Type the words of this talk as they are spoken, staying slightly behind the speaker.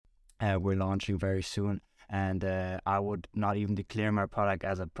we're launching very soon. And I would not even declare my product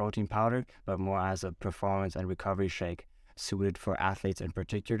as a protein powder, but more as a performance and recovery shake suited for athletes in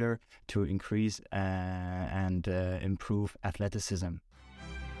particular to increase and improve athleticism.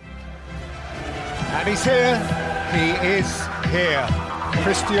 And he's here. He is here.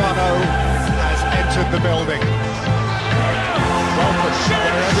 Cristiano has entered the building. Welcome,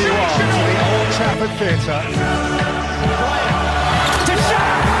 wherever you are, to the Old Trafford Theatre.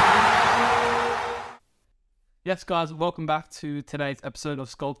 Yes, guys, welcome back to today's episode of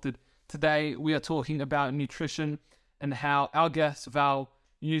Sculpted. Today, we are talking about nutrition and how our guest, Val,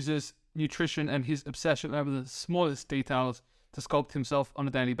 uses nutrition and his obsession over the smallest details to sculpt himself on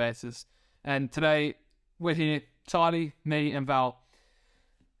a daily basis. And today, we're here, Charlie, me, and Val.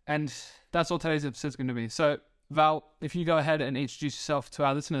 And that's all today's episode is going to be. So, Val, if you go ahead and introduce yourself to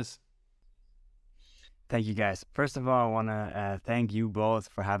our listeners. Thank you, guys. First of all, I want to thank you both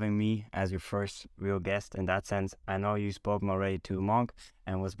for having me as your first real guest. In that sense, I know you've spoken already to Monk,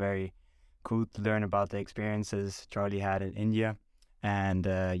 and it was very cool to learn about the experiences Charlie had in India. And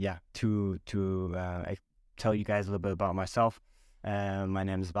to tell you guys a little bit about myself. My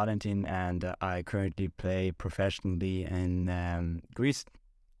name is Valentin, and I currently play professionally in Greece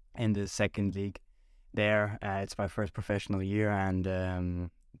in the second league there. It's my first professional year, and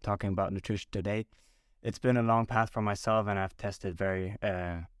talking about nutrition today. It's been a long path for myself, and I've tested very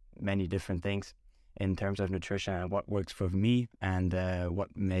many different things in terms of nutrition and what works for me, and what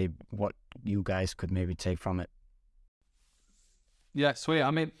you guys could maybe take from it. Yeah, sweet. I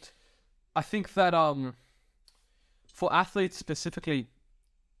mean, I think that for athletes specifically,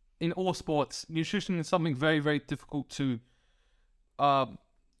 in all sports, nutrition is something very, very difficult to, I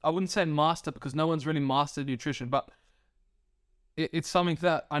wouldn't say master, because no one's really mastered nutrition, but it's something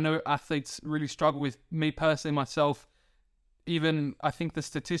that I know athletes really struggle with. Me personally, myself, even I think the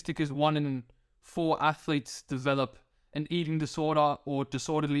statistic is 1 in 4 athletes develop an eating disorder or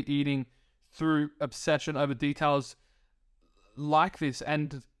disorderly eating through obsession over details like this.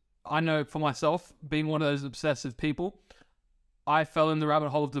 And I know for myself, being one of those obsessive people, I fell in the rabbit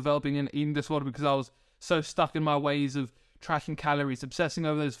hole of developing an eating disorder because I was so stuck in my ways of tracking calories, obsessing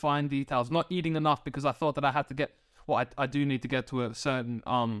over those fine details, not eating enough because I thought that I had to get, well, I do need to get to a certain,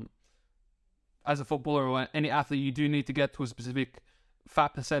 as a footballer or any athlete, you do need to get to a specific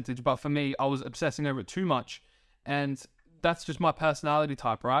fat percentage. But for me, I was obsessing over it too much. And that's just my personality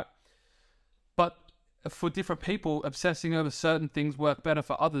type, right? But for different people, obsessing over certain things work better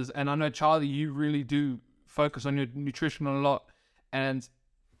for others. And I know, Charlie, you really do focus on your nutrition a lot. And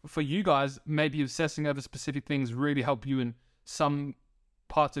for you guys, maybe obsessing over specific things really help you in some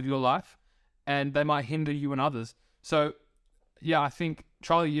parts of your life, and they might hinder you in others. So, yeah, I think,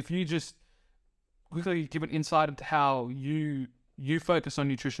 Charlie, if you just quickly give an insight into how you focus on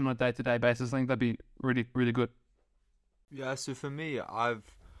nutrition on a day-to-day basis, I think that'd be really, really good. Yeah, so for me,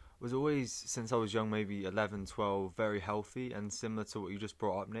 was always, since I was young, maybe 11, 12, very healthy, and similar to what you just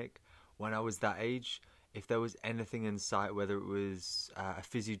brought up, Nick. When I was that age, if there was anything in sight, whether it was a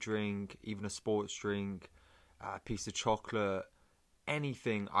fizzy drink, even a sports drink, a piece of chocolate,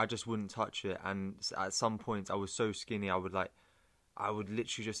 anything, I just wouldn't touch it. And at some points, I was so skinny, I would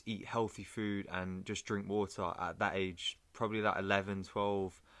literally just eat healthy food and just drink water at that age, probably that 11,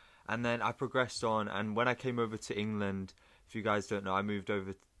 12. And then I progressed on, and when I came over to England, if you guys don't know, I moved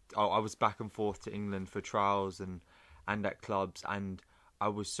over. I was back and forth to England for trials and at clubs, and I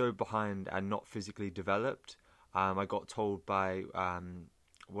was so behind and not physically developed. I got told by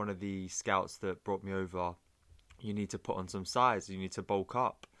one of the scouts that brought me over, you need to put on some size, you need to bulk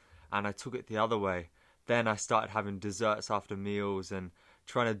up. And I took it the other way. Then I started having desserts after meals and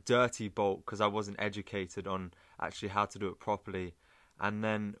trying to dirty bulk because I wasn't educated on actually how to do it properly. And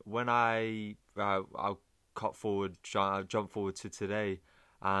then when I'll jump forward to today,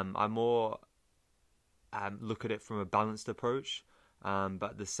 I more look at it from a balanced approach, but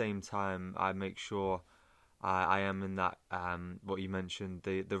at the same time I make sure I am in that what you mentioned,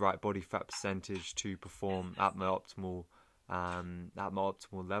 the right body fat percentage to perform at my optimal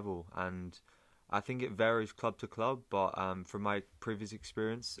level. And I think it varies club to club, but from my previous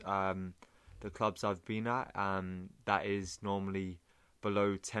experience, the clubs I've been at, that is normally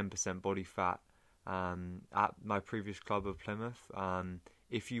below 10% body fat. At my previous club of Plymouth,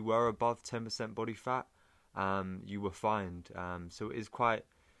 if you were above 10% body fat, you were fined. So it is quite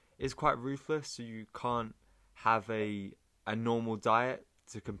ruthless. So you can't have a normal diet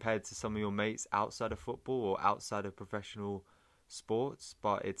to compare to some of your mates outside of football or outside of professional sports.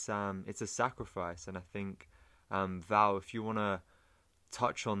 But it's a sacrifice, and I think Val, if you want to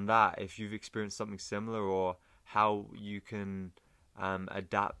touch on that, if you've experienced something similar, or how you can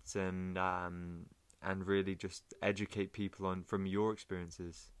adapt and really just educate people on from your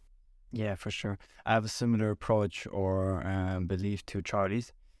experiences. Yeah, for sure. I have a similar approach or belief to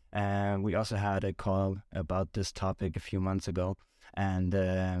Charlie's. We also had a call about this topic a few months ago,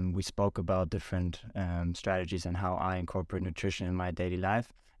 and we spoke about different strategies and how I incorporate nutrition in my daily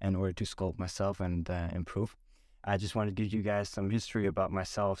life in order to sculpt myself and improve. I just want to give you guys some history about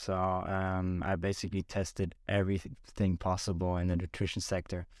myself. So I basically tested everything possible in the nutrition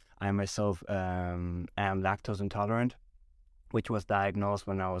sector. I myself am lactose intolerant, which was diagnosed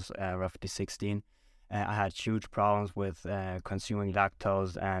when I was roughly 16. I had huge problems with consuming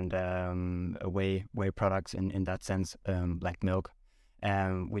lactose and whey products in that sense, like milk,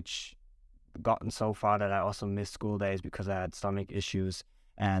 which gotten so far that I also missed school days because I had stomach issues,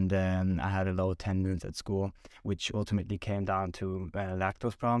 and I had a low attendance at school, which ultimately came down to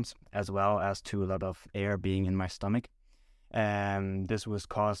lactose problems as well as to a lot of air being in my stomach. This was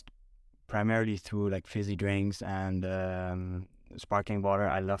caused primarily through like fizzy drinks and sparkling water.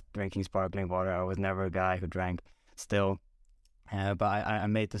 I loved drinking sparkling water. I was never a guy who drank still, but I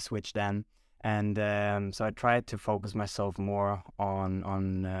made the switch then. And so I tried to focus myself more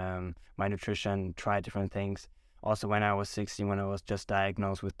on my nutrition, try different things. Also, when I was 16, when I was just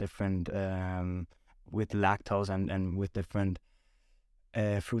diagnosed with different with lactose and with different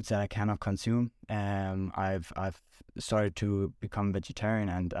fruits that I cannot consume, I've started to become vegetarian,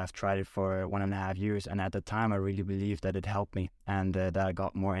 and I've tried it for 1.5 years. And at the time, I really believed that it helped me and that I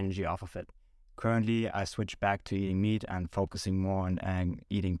got more energy off of it. Currently, I switched back to eating meat and focusing more on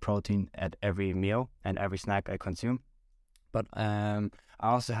eating protein at every meal and every snack I consume. But I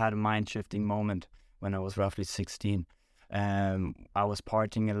also had a mind-shifting moment when I was roughly 16. I was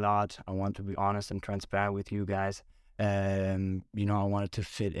partying a lot. I want to be honest and transparent with you guys. I wanted to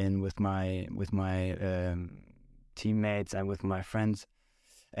fit in with my teammates and with my friends.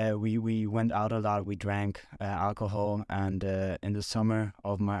 We went out a lot. We drank alcohol, and in the summer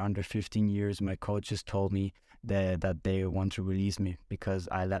of my under 15 years, my coaches told me that they want to release me because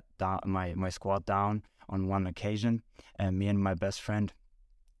I let down my squad down on one occasion. And me and my best friend,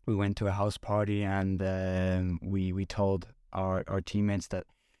 we went to a house party, and we told our teammates that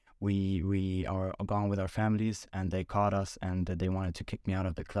we are gone with our families, and they caught us and they wanted to kick me out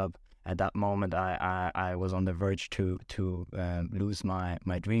of the club. At that moment, I was on the verge to lose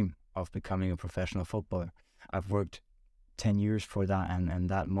my dream of becoming a professional footballer. I've worked 10 years for that, and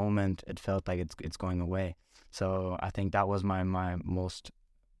that moment, it felt like it's going away. So I think that was my most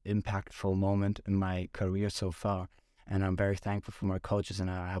impactful moment in my career so far. And I'm very thankful for my coaches, and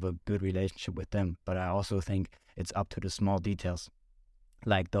I have a good relationship with them. But I also think it's up to the small details,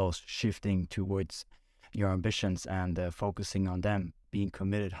 like those, shifting towards your ambitions and focusing on them, being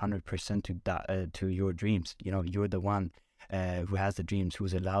committed 100% to that, to your dreams. You're the one who has the dreams,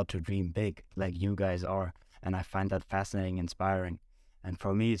 who's allowed to dream big, like you guys are. And I find that fascinating, inspiring. And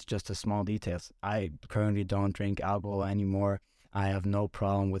for me, it's just the small details. I currently don't drink alcohol anymore. I have no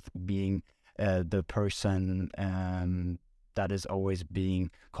problem with being the person that is always being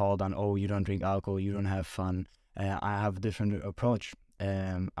called on, oh, you don't drink alcohol, you don't have fun. I have a different approach.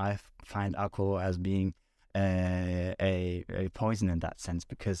 I find alcohol as being a poison in that sense,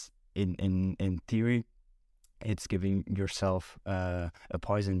 because in theory, it's giving yourself a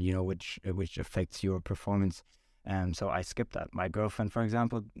poison, which affects your performance. So I skip that. My girlfriend, for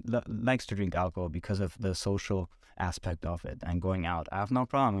example, likes to drink alcohol because of the social aspect of it and going out. I have no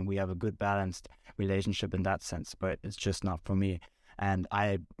problem, and we have a good balanced relationship in that sense, but it's just not for me. And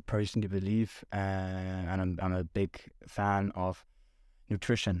I personally believe, and I'm a big fan of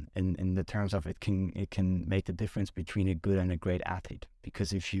nutrition in the terms of it can make the difference between a good and a great athlete.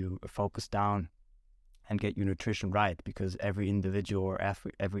 Because if you focus down and get your nutrition right, because every individual or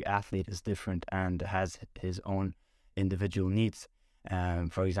every athlete is different and has his own individual needs.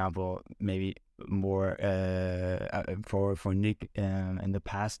 For example, maybe more for Nick in the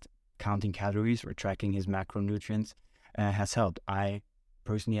past, counting calories or tracking his macronutrients has helped. I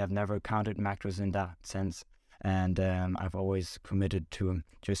personally have never counted macros in that sense, and I've always committed to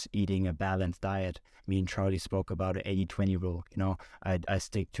just eating a balanced diet. Me and Charlie spoke about an 80-20 rule. I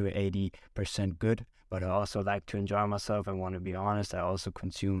stick to 80% good, but I also like to enjoy myself and want to be honest. I also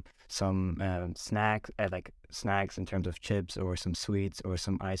consume some snacks, like snacks in terms of chips or some sweets or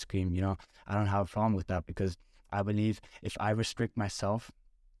some ice cream. I don't have a problem with that, because I believe if I restrict myself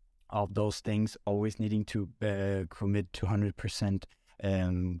of those things, always needing to commit to 100%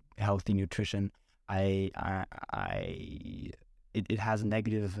 healthy nutrition, it has a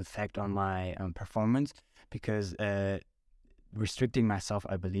negative effect on my performance, because restricting myself,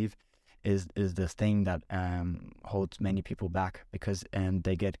 I believe, is the thing that holds many people back, because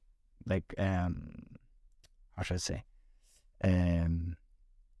they get like how should I say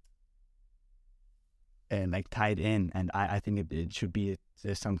like tied in. And I think it should be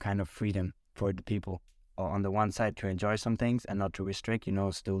there's some kind of freedom for the people on the one side to enjoy some things and not to restrict,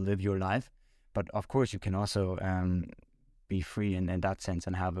 still live your life. But of course you can also be free in that sense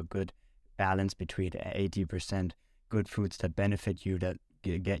and have a good balance between 80% good foods that benefit you, that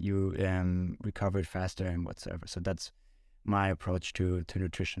get you recovered faster and whatsoever. So that's my approach to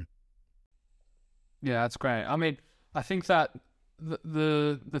nutrition. Yeah, that's great. I mean, I think that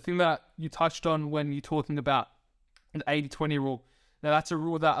the thing that you touched on when you're talking about an 80-20 rule, now that's a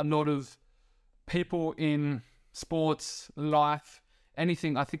rule that a lot of people in sports, life,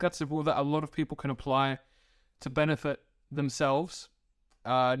 anything, I think that's a rule that a lot of people can apply to benefit themselves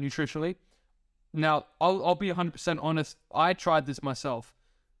nutritionally. Now, I'll be 100% honest. I tried this myself.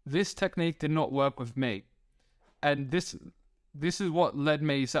 This technique did not work with me. And this is what led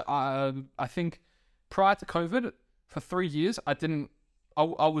me. So I think prior to COVID, for 3 years, I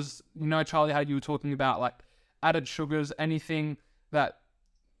was, Charlie, how you were talking about like added sugars, anything that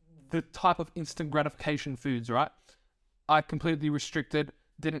the type of instant gratification foods, right? I completely restricted,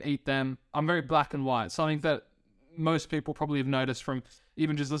 didn't eat them. I'm very black and white. Something that most people probably have noticed from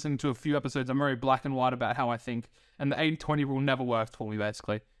even just listening to a few episodes. I'm very black and white about how I think. And the 80-20 rule never worked for me,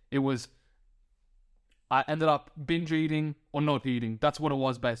 basically. I ended up binge eating or not eating. That's what it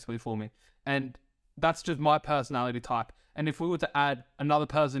was basically for me. And that's just my personality type. And if we were to add another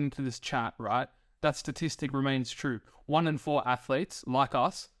person into this chat, right, that statistic remains true. 1 in 4 athletes like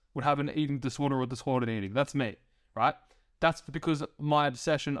us would have an eating disorder or disordered eating. That's me, right? That's because my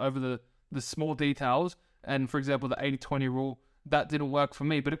obsession over the small details. And for example, the 80-20 rule, that didn't work for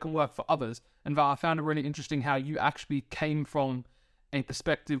me, but it can work for others. And Val, I found it really interesting how you actually came from a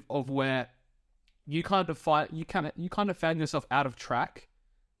perspective of where you kind of found yourself out of track,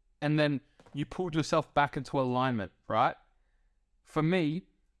 and then you pulled yourself back into alignment, right? For me,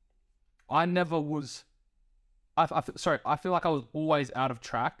 I never was. I feel like I was always out of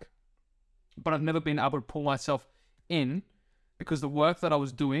track, but I've never been able to pull myself in because the work that I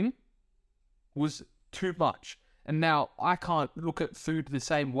was doing was too much. And now I can't look at food the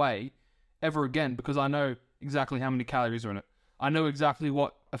same way ever again because I know exactly how many calories are in it. I know exactly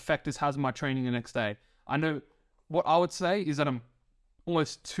what effect this has on my training the next day. I know what I would say is that I'm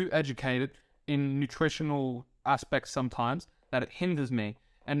almost too educated in nutritional aspects sometimes that it hinders me.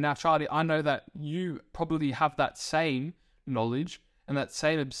 And now, Charlie, I know that you probably have that same knowledge and that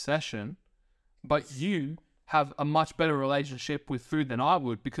same obsession, but you have a much better relationship with food than I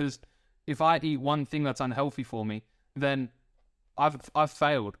would, because if I eat one thing that's unhealthy for me, then I've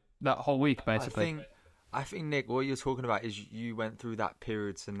failed that whole week, basically. I think, Nick, what you're talking about is you went through that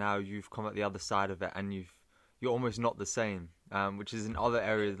period, so now you've come at the other side of it, and you're almost not the same, which is in other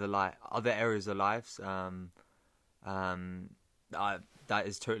areas of lives. That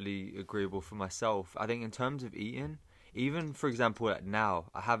is totally agreeable for myself. I think in terms of eating, even for example now,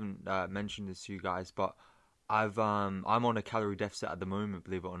 I haven't mentioned this to you guys, but I'm on a calorie deficit at the moment,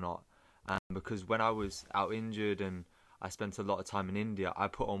 believe it or not. Because when I was out injured and I spent a lot of time in India, I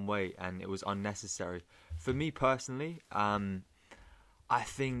put on weight and it was unnecessary. For me personally, I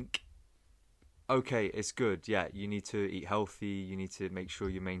think, okay, it's good. Yeah, you need to eat healthy. You need to make sure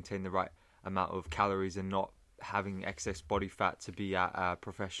you maintain the right amount of calories and not having excess body fat to be at a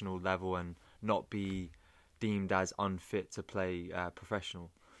professional level and not be deemed as unfit to play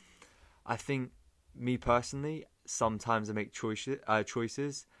professional. I think, me personally, sometimes I make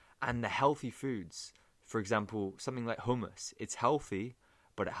choices. And the healthy foods, for example, something like hummus, it's healthy,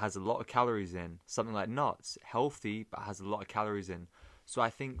 but it has a lot of calories in. Something like nuts, healthy, but has a lot of calories in. So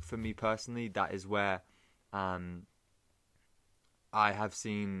I think for me personally, that is where I have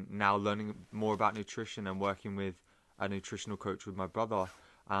seen, now learning more about nutrition and working with a nutritional coach with my brother,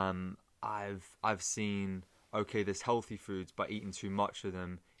 I've seen, okay, there's healthy foods, but eating too much of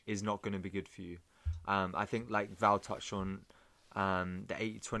them is not going to be good for you. I think like Val touched on, the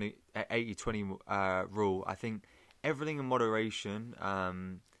 80-20 rule. I think everything in moderation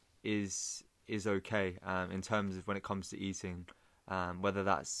is okay in terms of when it comes to eating, whether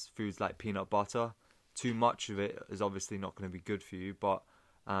that's foods like peanut butter. Too much of it is obviously not going to be good for you, but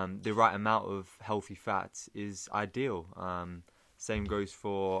the right amount of healthy fats is ideal. Same goes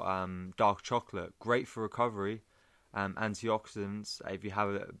for dark chocolate, great for recovery, antioxidants if you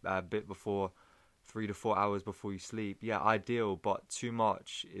have it a bit before 3 to 4 hours before you sleep, yeah, ideal, but too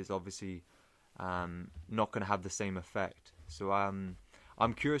much is obviously not going to have the same effect. So I'm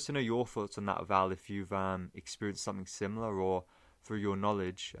curious to know your thoughts on that, Val, if you've experienced something similar, or through your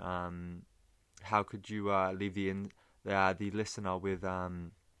knowledge. How could you leave the listener with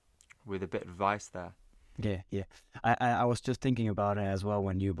a bit of advice there? Yeah. I was just thinking about it as well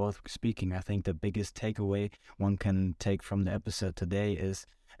when you both were speaking. I think the biggest takeaway one can take from the episode today is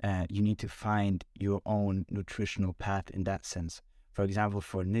you need to find your own nutritional path in that sense. For example,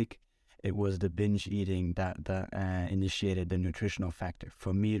 for Nick, it was the binge eating that initiated the nutritional factor.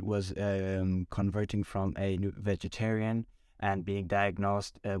 For me, it was converting from a vegetarian and being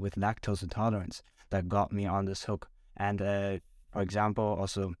diagnosed with lactose intolerance that got me on this hook. And for example,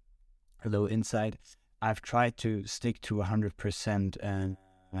 also a little insight, I've tried to stick to 100%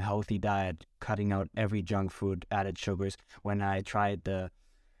 a healthy diet, cutting out every junk food, added sugars, when I tried the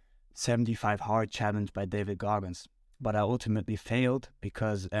 75 Hard Challenge by David Goggins. But I ultimately failed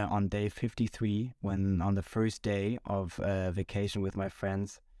because on day 53, when on the first day of vacation with my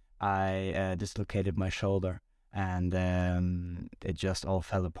friends, I dislocated my shoulder, and it just all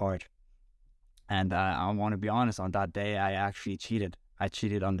fell apart. And I want to be honest, on that day, I actually cheated. I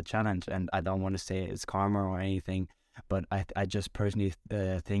cheated on the challenge, and I don't want to say it's karma or anything, but I just personally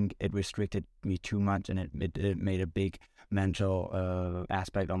think it restricted me too much, and it made a big mental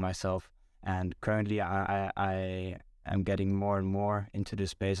aspect on myself. And currently, I am getting more and more into the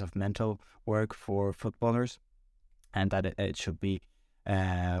space of mental work for footballers, and that it should be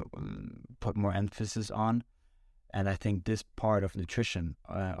put more emphasis on. And I think this part of nutrition,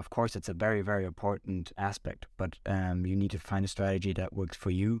 of course, it's a very, very important aspect, but you need to find a strategy that works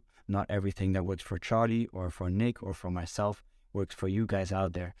for you. Not everything that works for Charlie or for Nick or for myself works for you guys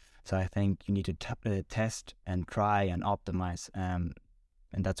out there. So I think you need to test and try and optimize. And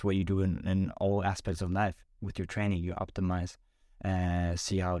that's what you do in all aspects of life. With your training, you optimize,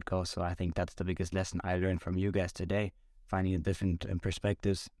 see how it goes. So I think that's the biggest lesson I learned from you guys today. Finding different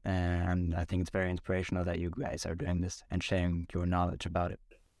perspectives, and I think it's very inspirational that you guys are doing this and sharing your knowledge about it.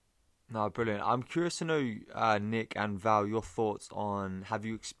 No, brilliant. I'm curious to know, Nick and Val, your thoughts on, have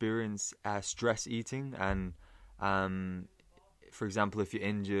you experienced stress eating? And for example, if you're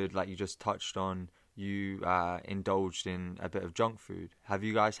injured, like you just touched on, you indulged in a bit of junk food. Have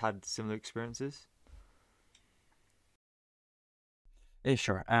you guys had similar experiences? Yeah,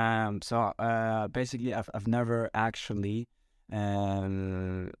 sure. So basically, I've never actually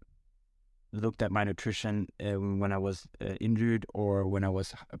looked at my nutrition when I was injured or when I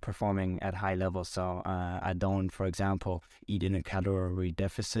was performing at high levels. So I don't, for example, eat in a calorie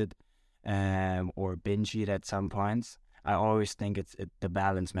deficit or binge eat at some points. I always think the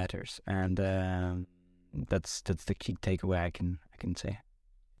balance matters, and that's the key takeaway I can say.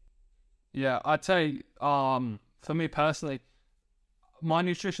 Yeah, I'd say for me personally, my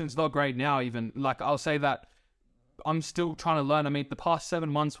nutrition's not great now. Even like I'll say that I'm still trying to learn. I mean, the past 7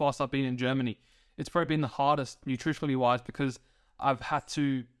 months whilst I've been in Germany, it's probably been the hardest nutritionally wise because I've had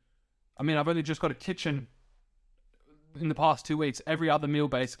to. I mean, I've only just got a kitchen in the past 2 weeks. Every other meal,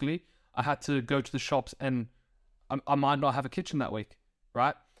 basically, I had to go to the shops, and I might not have a kitchen that week,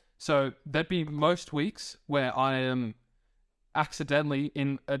 right? So there'd be most weeks where I am accidentally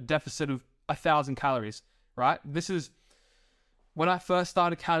in a deficit of 1,000 calories, right? This is. When I first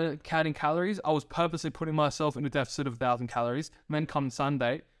started counting calories, I was purposely putting myself in a deficit of 1,000 calories. And then come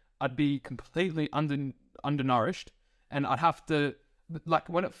Sunday, I'd be completely undernourished. And I'd have to, like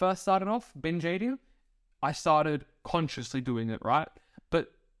when it first started off, binge eating, I started consciously doing it, right?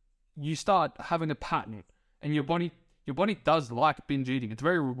 But you start having a pattern, and your body does like binge eating. It's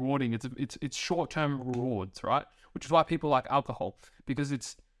very rewarding. It's short-term rewards, right? Which is why people like alcohol, because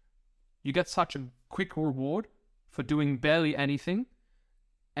you get such a quick reward for doing barely anything,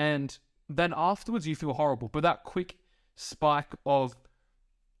 and then afterwards you feel horrible. But that quick spike of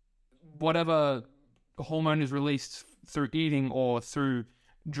whatever hormone is released through eating or through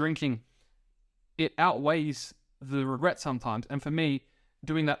drinking, it outweighs the regret sometimes. And for me,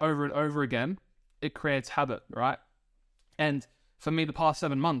 doing that over and over again, it creates habit, right? And for me, the past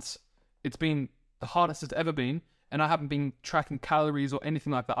 7 months, it's been the hardest it's ever been, and I haven't been tracking calories or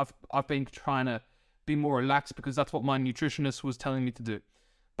anything like that. I've been trying to be more relaxed because that's what my nutritionist was telling me to do.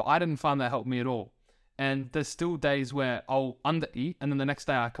 But I didn't find that helped me at all. And there's still days where I'll undereat, and then the next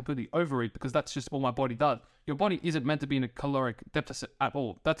day I completely overeat because that's just what my body does. Your body isn't meant to be in a caloric deficit at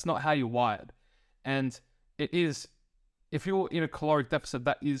all. That's not how you're wired. And it is, if you're in a caloric deficit,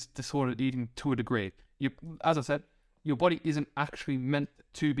 that is disordered eating to a degree. As I said, your body isn't actually meant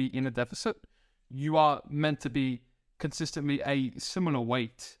to be in a deficit. You are meant to be consistently a similar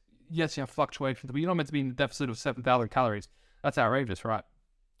weight. Yes, you have fluctuations, but you're not meant to be in the deficit of 7,000 calories. That's outrageous, right?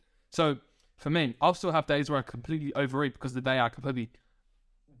 So for me, I'll still have days where I completely overeat because the day I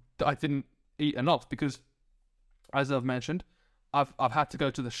didn't eat enough because, as I've mentioned, I've had to go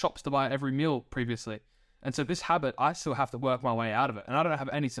to the shops to buy every meal previously. And so this habit, I still have to work my way out of it. And I don't have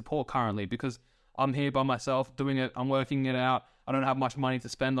any support currently because I'm here by myself doing it. I'm working it out. I don't have much money to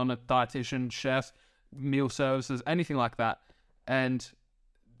spend on a dietitian, chef, meal services, anything like that. And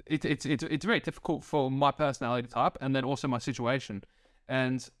it's very difficult for my personality type and then also my situation.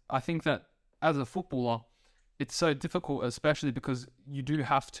 And I think that as a footballer, it's so difficult, especially because you do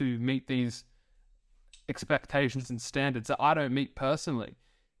have to meet these expectations and standards that I don't meet personally.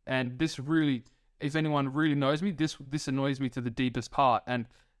 And this really, if anyone really knows me, this annoys me to the deepest part. And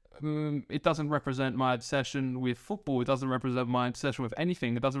it doesn't represent my obsession with football. It doesn't represent my obsession with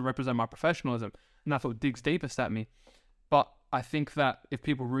anything. It doesn't represent my professionalism. And that's what digs deepest at me. But I think that if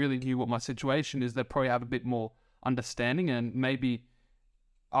people really knew what my situation is, they'd probably have a bit more understanding, and maybe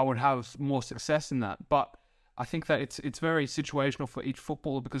I would have more success in that. But I think that it's very situational for each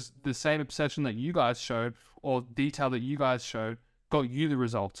footballer, because the same obsession that you guys showed or detail that you guys showed got you the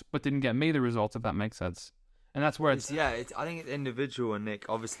results, but didn't get me the results, if that makes sense. And that's where I think it's individual. And Nick,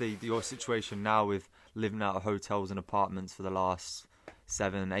 obviously your situation now with living out of hotels and apartments for the last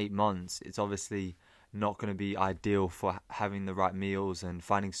 7-8 months, it's obviously not going to be ideal for having the right meals and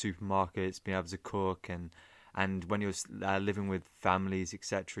finding supermarkets, being able to cook, and when you're living with families,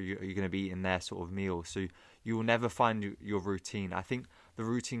 etc., you're going to be eating their sort of meals. So you will never find your routine. I think the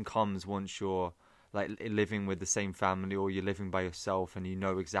routine comes once you're like living with the same family, or you're living by yourself and you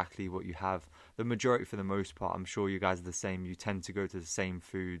know exactly what you have. The majority, for the most part, I'm sure you guys are the same. You tend to go to the same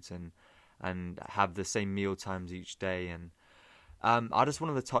foods and have the same meal times each day. And I just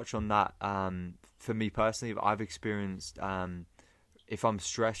wanted to touch on that. For me personally, I've experienced, if I'm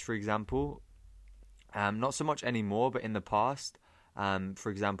stressed, for example, not so much anymore, but in the past,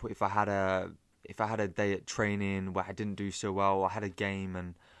 for example, if I had a day at training where I didn't do so well, I had a game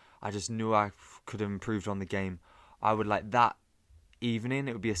and I just knew I could have improved on the game, I would, like, that evening,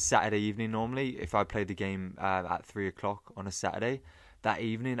 it would be a Saturday evening normally, if I played the game at 3 o'clock on a Saturday, that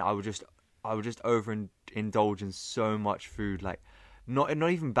evening I would just overindulge in so much food, like not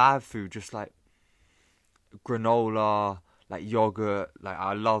even bad food, just like granola, like yogurt, like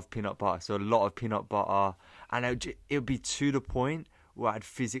I love peanut butter, so a lot of peanut butter, and it would be to the point where I'd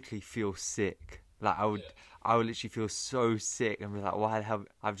physically feel sick. Like I would literally feel so sick and be like, why the hell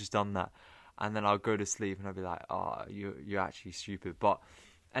I've just done that? And then I'll go to sleep and I'll be like, oh, you're actually stupid. But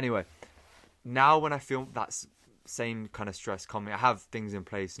anyway, now when I feel that same kind of stress coming, I have things in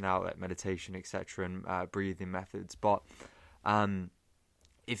place now like meditation, etc., and breathing methods. But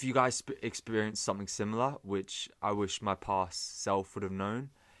if you guys experience something similar, which I wish my past self would have known,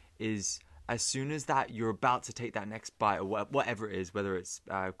 is as soon as that you're about to take that next bite or whatever it is, whether it's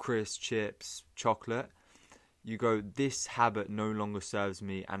crisps, chips, chocolate, you go, this habit no longer serves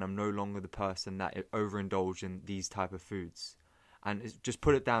me, and I'm no longer the person that overindulge in these type of foods. And just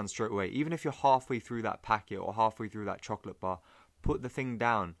put it down straight away. Even if you're halfway through that packet or halfway through that chocolate bar, put the thing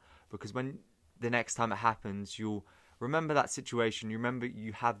down, because when the next time it happens, you'll remember that situation. You remember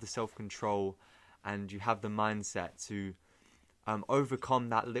you have the self-control and you have the mindset to overcome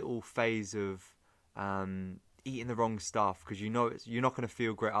that little phase of eating the wrong stuff, because you know you're not going to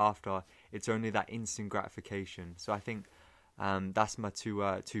feel great after. It's only that instant gratification. So I think that's my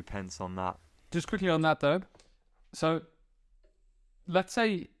two pence on that. Just quickly on that though. So let's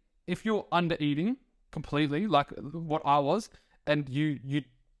say if you're under eating completely, like what I was, and you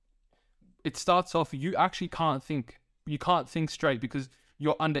it starts off, you actually can't think straight because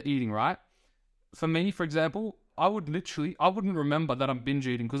you're under eating, right? For me, for example, I wouldn't remember that I'm binge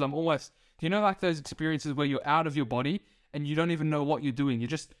eating, because I'm always, like those experiences where you're out of your body and you don't even know what you're doing. You're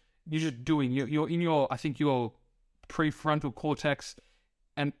just doing. You're in your prefrontal cortex,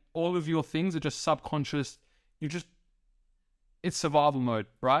 and all of your things are just subconscious. It's survival mode,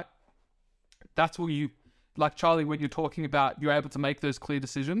 right? That's where you, like Charlie, when you're talking about you're able to make those clear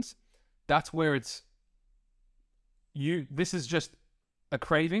decisions, that's where it's this is just a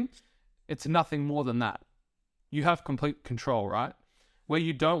craving. It's nothing more than that. You have complete control, right? Where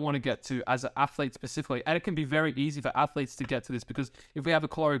you don't want to get to as an athlete specifically, and it can be very easy for athletes to get to this, because if we have a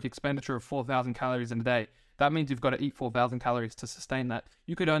caloric expenditure of 4,000 calories in a day, that means you've got to eat 4,000 calories to sustain that.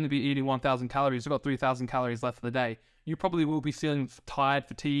 You could only be eating 1,000 calories. You've got 3,000 calories left for the day. You probably will be feeling tired,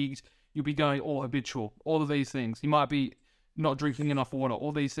 fatigued. You'll be going all habitual, all of these things. You might be not drinking enough water,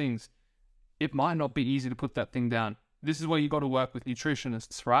 all these things. It might not be easy to put that thing down. This is where you got to work with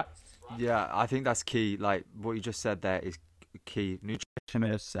nutritionists, right? Yeah, I think that's key. Like what you just said there is key.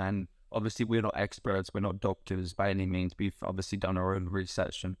 Nutritionists, and obviously we're not experts, we're not doctors by any means. We've obviously done our own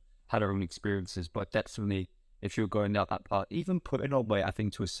research and had our own experiences, but definitely if you're going down that path, even putting on weight, I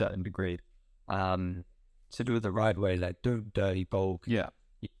think to a certain degree, to do it the right way. Like, don't dirty bulk,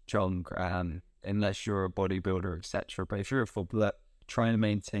 eat junk, unless you're a bodybuilder, etc. But if you're a footballer, try to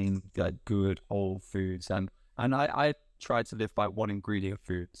maintain like good whole foods. And I try to live by one ingredient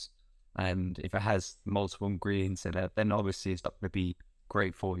foods. And if it has multiple ingredients in it, then obviously it's not going to be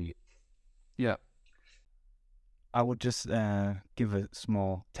great for you. Yeah. I would just give a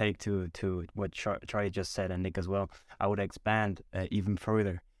small take to what Charlie just said, and Nick as well. I would expand even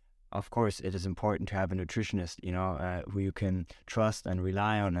further. Of course, it is important to have a nutritionist, who you can trust and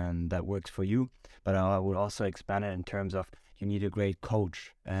rely on, and that works for you. But I would also expand it in terms of you need a great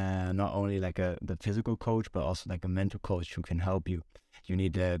coach, not only like the physical coach, but also like a mental coach who can help you. You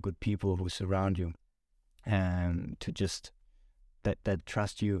need good people who surround you, and to just that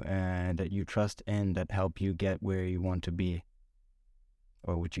trust you and that you trust in, that help you get where you want to be,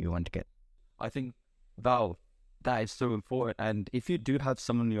 or what you want to get. I think that is so important. And if you do have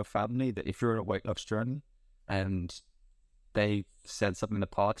someone in your family that if you're on a weight loss journey and they said something in the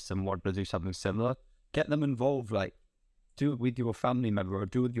past and want to do something similar, get them involved. Like, do it with your family member or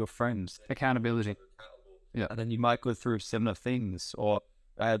do it with your friends. Accountability. Yeah. And then you might go through similar things, or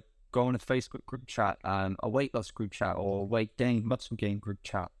go on a Facebook group chat, a weight loss group chat, or weight gain, muscle gain group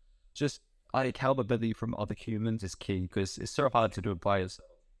chat. Just accountability from other humans is key, because it's so hard to do it by yourself.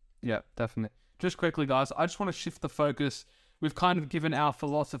 Yeah, definitely. Just quickly, guys, I just want to shift the focus. We've kind of given our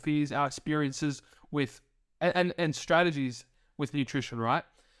philosophies, our experiences with, and strategies with nutrition, right?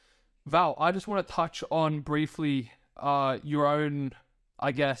 Val, I just want to touch on briefly your own,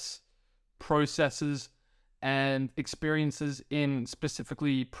 I guess, processes and experiences in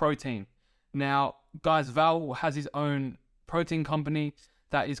specifically protein. Now, guys, Val has his own protein company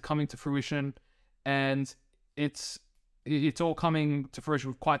that is coming to fruition, and it's all coming to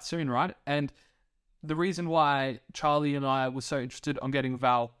fruition quite soon, right? And the reason why Charlie and I were so interested on getting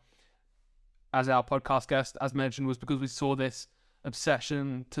Val as our podcast guest, as mentioned, was because we saw this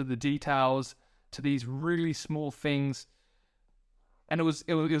obsession to the details, to these really small things, and it was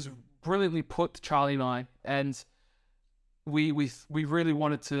brilliantly put to Charlie and I, and we really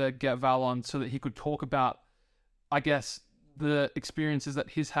wanted to get Val on so that he could talk about, I guess, the experiences that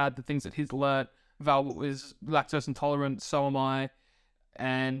he's had, the things that he's learned. Val is lactose intolerant, so am I,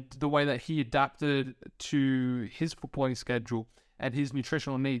 and the way that he adapted to his footballing schedule and his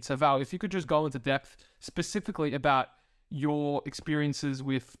nutritional needs. So Val, if you could just go into depth specifically about your experiences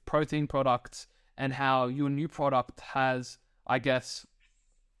with protein products and how your new product has, I guess,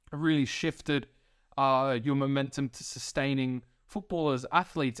 really shifted your momentum to sustaining footballers,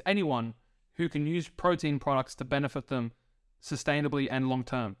 athletes, anyone who can use protein products to benefit them sustainably and long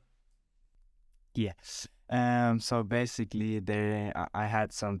term. Yes. So basically, I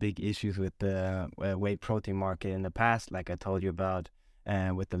had some big issues with the whey protein market in the past, like I told you about,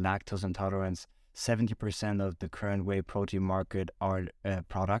 with the lactose intolerance. 70% of the current whey protein market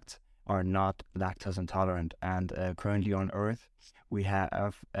products are not lactose intolerant, and currently on Earth, we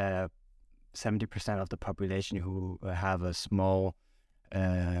have 70% of the population who have a small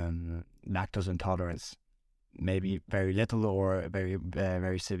lactose intolerance, maybe very little or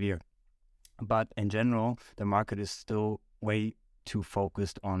very severe. But in general, the market is still way too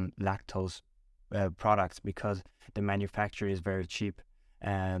focused on lactose products because the manufacturer is very cheap.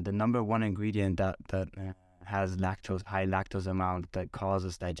 And the number one ingredient that has high lactose amount that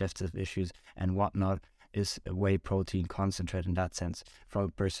causes digestive issues and whatnot is whey protein concentrate. In that sense,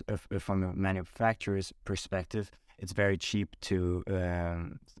 from a manufacturer's perspective, it's very cheap to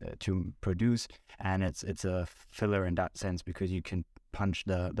produce, and it's a filler in that sense because you can punch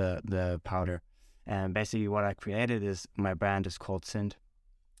the powder. And basically what I created is, my brand is called Sind.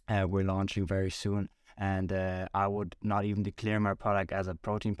 We're launching very soon, and I would not even declare my product as a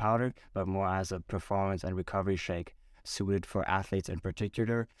protein powder, but more as a performance and recovery shake suited for athletes in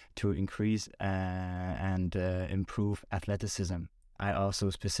particular to increase and improve athleticism. I also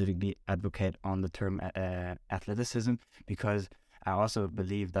specifically advocate on the term athleticism because I also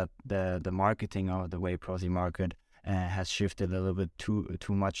believe that the marketing of the whey protein market has shifted a little bit too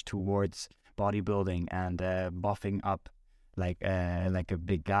much towards bodybuilding and buffing up like a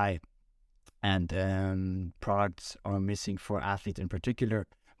big guy, and products are missing for athletes in particular,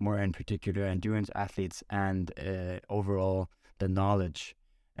 endurance athletes, and overall the knowledge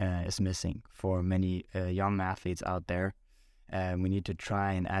is missing for many young athletes out there. We need to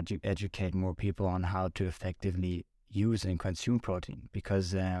try and educate more people on how to effectively use and consume protein,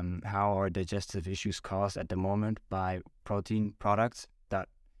 because how are digestive issues caused at the moment by protein products that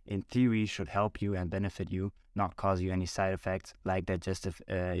in theory should help you and benefit you, not cause you any side effects like digestive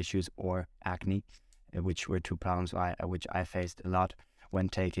issues or acne, which were two problems which I faced a lot when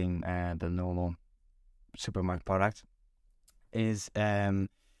taking the normal supermarket products, is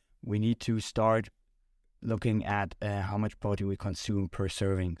we need to start looking at how much protein we consume per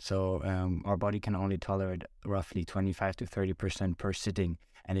serving. So our body can only tolerate roughly 25 to 30% per sitting.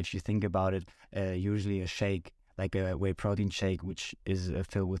 And if you think about it, usually a shake, like a whey protein shake, which is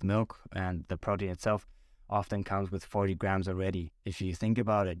filled with milk, and the protein itself often comes with 40 grams already. If you think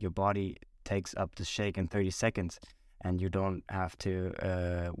about it, your body takes up the shake in 30 seconds, and you don't have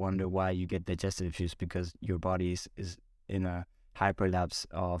to wonder why you get digestive issues, because your body is in a hyperlapse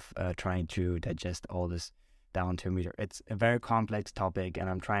of trying to digest all this down to a meter. It's a very complex topic, and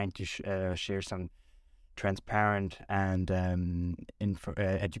I'm trying to share some transparent and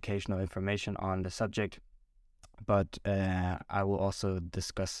educational information on the subject. But I will also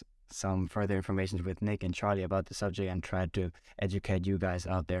discuss some further information with Nick and Charlie about the subject and try to educate you guys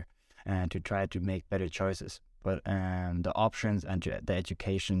out there and to try to make better choices. But the options and the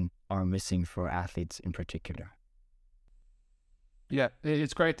education are missing for athletes in particular. Yeah,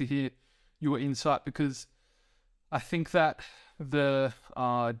 it's great to hear your insight, because I think that the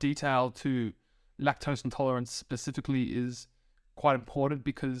detail to lactose intolerance specifically is quite important,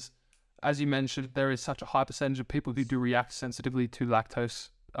 because, as you mentioned, there is such a high percentage of people who do react sensitively to lactose,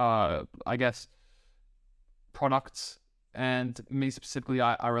 products. And me specifically,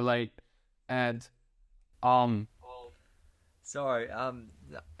 I relate. And Sorry,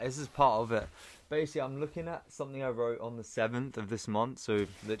 this is part of it. Basically, I'm looking at something I wrote on the 7th of this month, so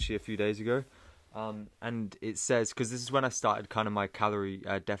literally a few days ago. And it says, because this is when I started kind of my calorie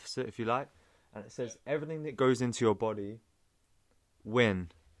deficit, if you like. And it says, everything that goes into your body,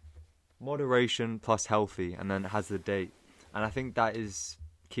 moderation plus healthy, and then it has the date. And I think that is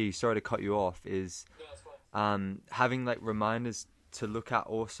key. Sorry to cut you off. Is having like reminders to look at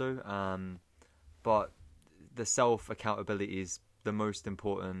also. But the self accountability is the most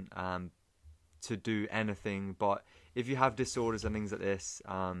important to do anything. But if you have disorders and things like this,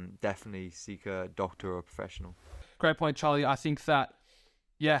 definitely seek a doctor or a professional. Great point, Charlie. I think that,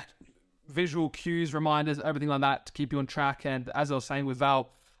 yeah, visual cues, reminders, everything like that to keep you on track. And as I was saying with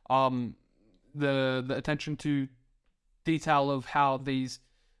Val, the attention to detail of how these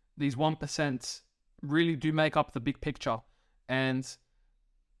 1% really do make up the big picture. And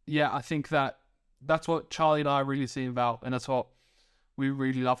yeah, I think that's what Charlie and I really see in Val, and that's what we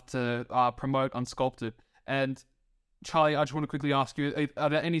really love to promote on Sculpted. And Charlie, I just want to quickly ask you, are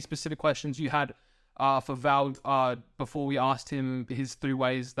there any specific questions you had for Val before we asked him his 3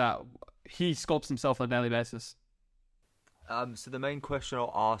 ways that he sculpts himself on a daily basis? So the main question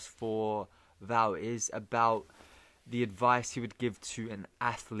I'll ask for Val is about the advice he would give to an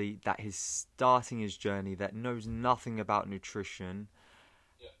athlete that is starting his journey, that knows nothing about nutrition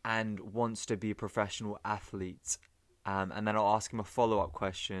and wants to be a professional athlete. And then I'll ask him a follow-up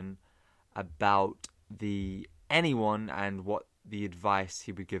question about anyone and what the advice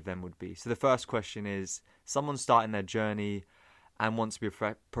he would give them would be. So the first question is, someone starting their journey and wants to be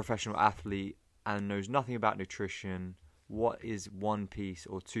a professional athlete and knows nothing about nutrition, what is 1 piece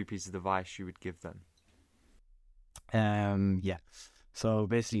or 2 pieces of advice you would give them? So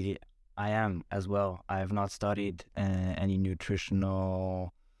basically, I am as well. I have not studied any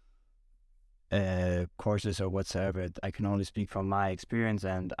nutritional courses or whatsoever. I can only speak from my experience,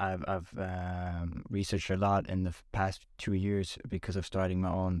 and I've researched a lot in the past 2 years because of starting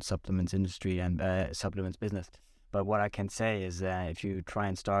my own supplements industry and supplements business. But what I can say is if you try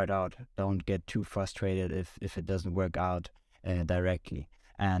and start out, don't get too frustrated if it doesn't work out directly.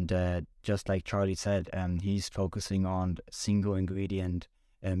 And just like Charlie said, he's focusing on single ingredient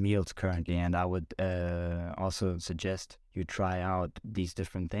meals currently, and I would also suggest you try out these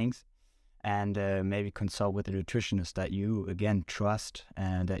different things and maybe consult with a nutritionist that you again trust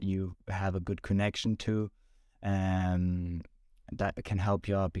and that you have a good connection to, that can help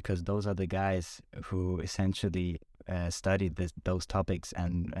you out, because those are the guys who essentially studied those topics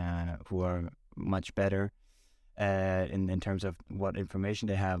and who are much better in terms of what information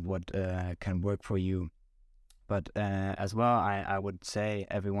they have, what can work for you. But as well, I would say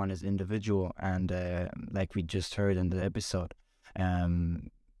everyone is individual, and like we just heard in the episode,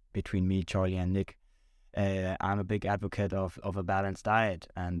 between me, Charlie, and Nick, I'm a big advocate of a balanced diet,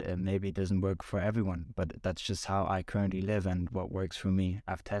 and maybe it doesn't work for everyone, but that's just how I currently live and what works for me.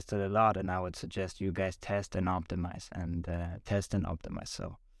 I've tested a lot, and I would suggest you guys test and optimize.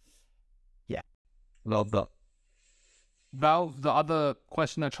 So, yeah. Love that. Val, the other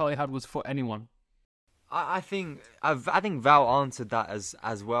question that Charlie had was for anyone. I think Val answered that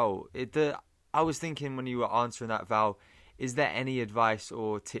as well. I was thinking when you were answering that, Val, is there any advice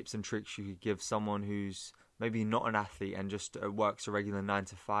or tips and tricks you could give someone who's maybe not an athlete and just works a regular 9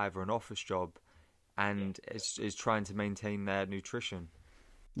 to 5 or an office job and is trying to maintain their nutrition?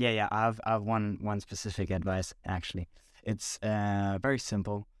 Yeah. I've one specific advice actually. It's very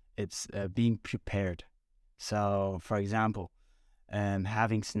simple. It's being prepared. So, for example,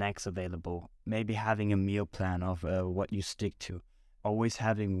 having snacks available, maybe having a meal plan of what you stick to, always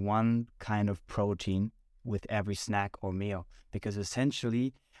having one kind of protein with every snack or meal. Because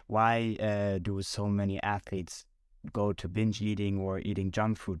essentially, why do so many athletes go to binge eating or eating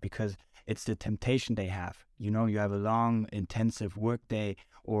junk food? Because it's the temptation they have. You know, you have a long, intensive work day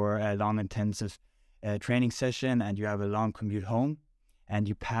or a long, intensive training session, and you have a long commute home, and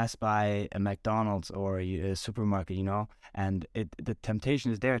you pass by a McDonald's or a supermarket, you know, and the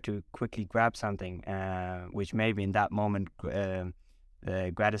temptation is there to quickly grab something, which maybe in that moment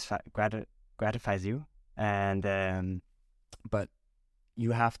gratifies you, and but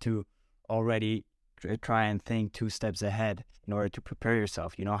you have to already try and think 2 steps ahead in order to prepare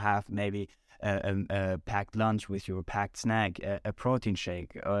yourself. You know, have maybe a packed lunch with your packed snack, a protein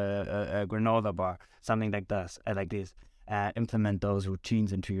shake, a granola bar, something like this. Implement those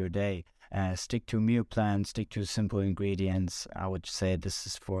routines into your day. Stick to meal plans, stick to simple ingredients. I would say this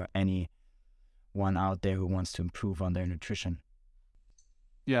is for anyone out there who wants to improve on their nutrition.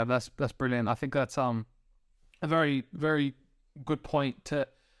 Yeah, that's brilliant. I think that's a very, very good point to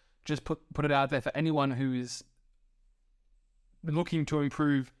just put it out there for anyone who is looking to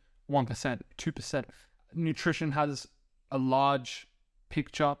improve 1%, 2%. Nutrition has a large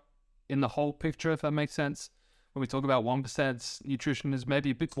picture in the whole picture, if that makes sense. When we talk about 1%, nutrition is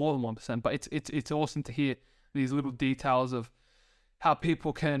maybe a bit more than 1%, but it's awesome to hear these little details of how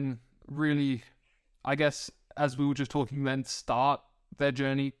people can really, I guess, as we were just talking then, start their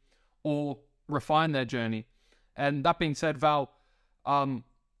journey or refine their journey. And that being said, Val,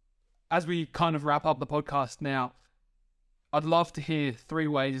 as we kind of wrap up the podcast now, I'd love to hear 3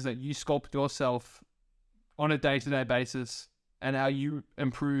 ways that you sculpt yourself on a day-to-day basis and how you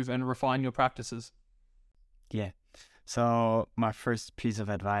improve and refine your practices. Yeah. So my first piece of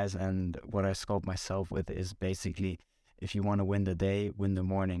advice and what I scope myself with is basically, if you want to win the day, win the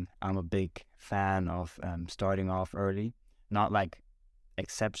morning. I'm a big fan of starting off early, not like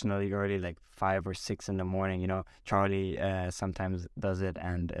exceptionally early, like 5 or 6 in the morning. You know, Charlie sometimes does it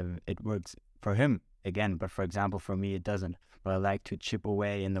and it works for him again. But for example, for me, it doesn't. But I like to chip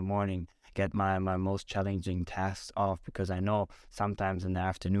away in the morning, get my most challenging tasks off, because I know sometimes in the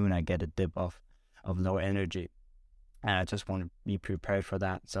afternoon I get a dip of low energy, and I just want to be prepared for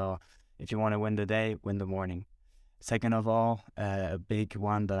that. So if you want to win the day, win the morning. Second of all, a big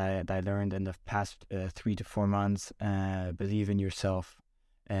one that I learned in the past 3 to 4 months, believe in yourself,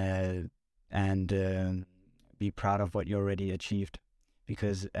 and be proud of what you already achieved,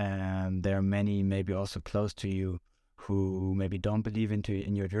 because there are many maybe also close to you who maybe don't believe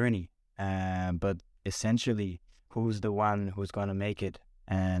in your journey, but essentially, who's the one who's going to make it?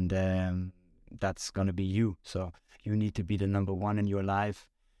 And that's going to be you. So you need to be the number one in your life,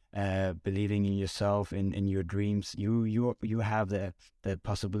 believing in yourself, in your dreams. You have the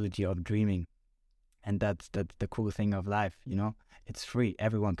possibility of dreaming, and that's the cool thing of life. You know, it's free.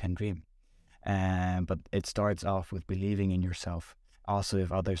 Everyone can dream, but it starts off with believing in yourself. Also,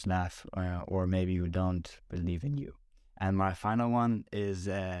 if others laugh or maybe you don't believe in you. And my final one is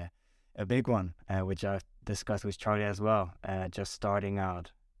a big one, which I've discussed with Charlie as well. Just starting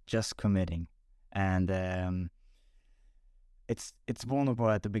out, just committing. And it's vulnerable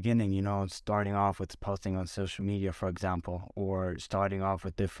at the beginning, you know, starting off with posting on social media, for example, or starting off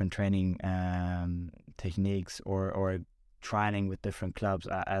with different training techniques, or training with different clubs,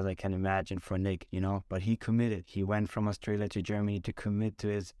 as I can imagine for Nick, you know. But he committed. He went from Australia to Germany to commit to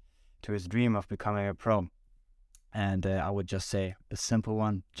his dream of becoming a pro. And I would just say a simple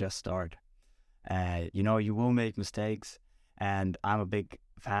one: just start. You know, you will make mistakes, and I'm a big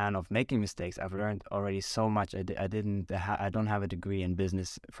fan of making mistakes. I've learned already so much. I don't have a degree in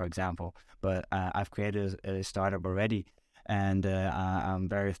business, for example, but I've created a startup already, and I'm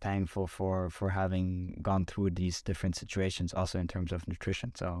very thankful for having gone through these different situations, also in terms of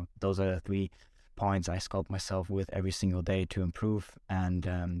nutrition. So those are the 3 points I sculpt myself with every single day to improve. And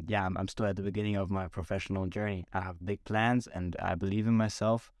I'm still at the beginning of my professional journey. I have big plans, and I believe in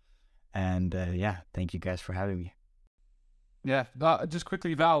myself. And thank you guys for having me. Yeah, just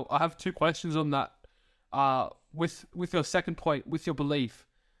quickly, Val, I have 2 questions on that. With your second point, with your belief,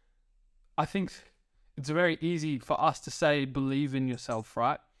 I think it's very easy for us to say believe in yourself,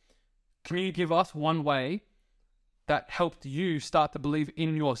 right? Can you give us one way that helped you start to believe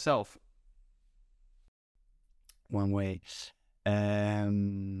in yourself? One way.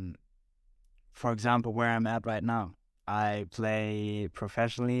 For example, where I'm at right now, I play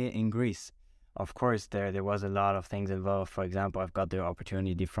professionally in Greece. of course, there was a lot of things involved. For example, I've got the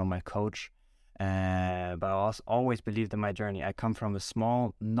opportunity from my coach, but I also always believed in my journey. I come from a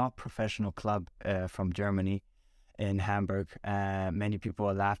small, not professional club from Germany, in Hamburg. Many people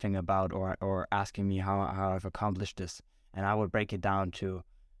are laughing about or asking me how I've accomplished this, and I would break it down to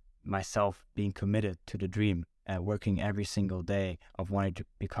myself being committed to the dream, working every single day of wanting to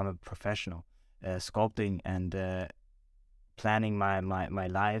become a professional, sculpting and planning my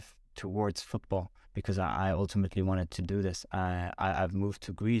life towards football, because I ultimately wanted to do this. I've moved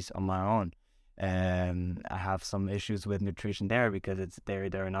to Greece on my own. I have some issues with nutrition there because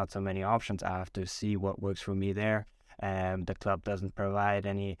there are not so many options. I have to see what works for me there. The club doesn't provide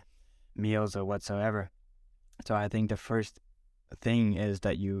any meals or whatsoever. So I think the first thing is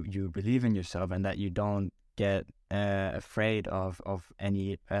that you believe in yourself and that you don't get afraid of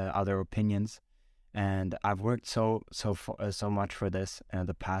any other opinions. And I've worked so much for this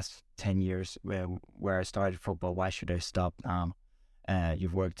the past 10 years where I started football. Why should I stop now?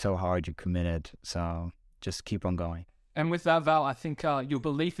 You've worked so hard, you're committed, so just keep on going. And with that, Val, I think your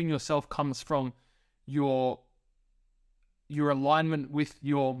belief in yourself comes from your alignment with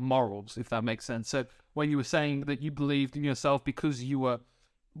your morals, if that makes sense. So when you were saying that you believed in yourself because you were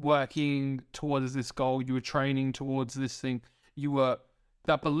working towards this goal, you were training towards this thing,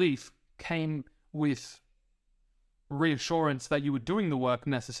 that belief came with reassurance that you were doing the work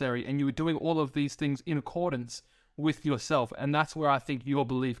necessary and you were doing all of these things in accordance with yourself. And that's where I think your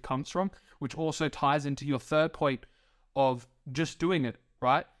belief comes from, which also ties into your third point of just doing it,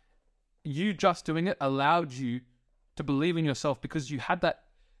 right? You just doing it allowed you to believe in yourself because you had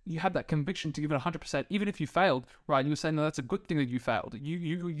that conviction to give it 100%, even if you failed, right? You were saying, no, that's a good thing that you failed.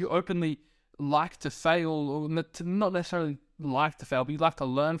 You openly like to fail, or not necessarily like to fail, but you like to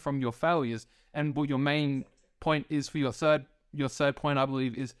learn from your failures. And what your main point is for your third point, I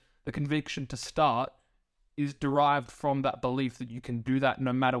believe, is the conviction to start is derived from that belief that you can do that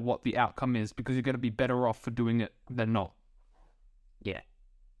no matter what the outcome is, because you're going to be better off for doing it than not. Yeah.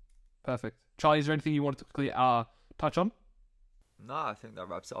 Perfect. Charlie, is there anything you wanted to quickly touch on? No, I think that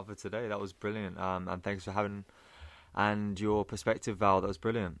wraps it up for today. That was brilliant. And thanks for having and your perspective, Val. That was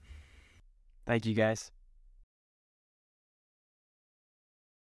brilliant. Thank you, guys.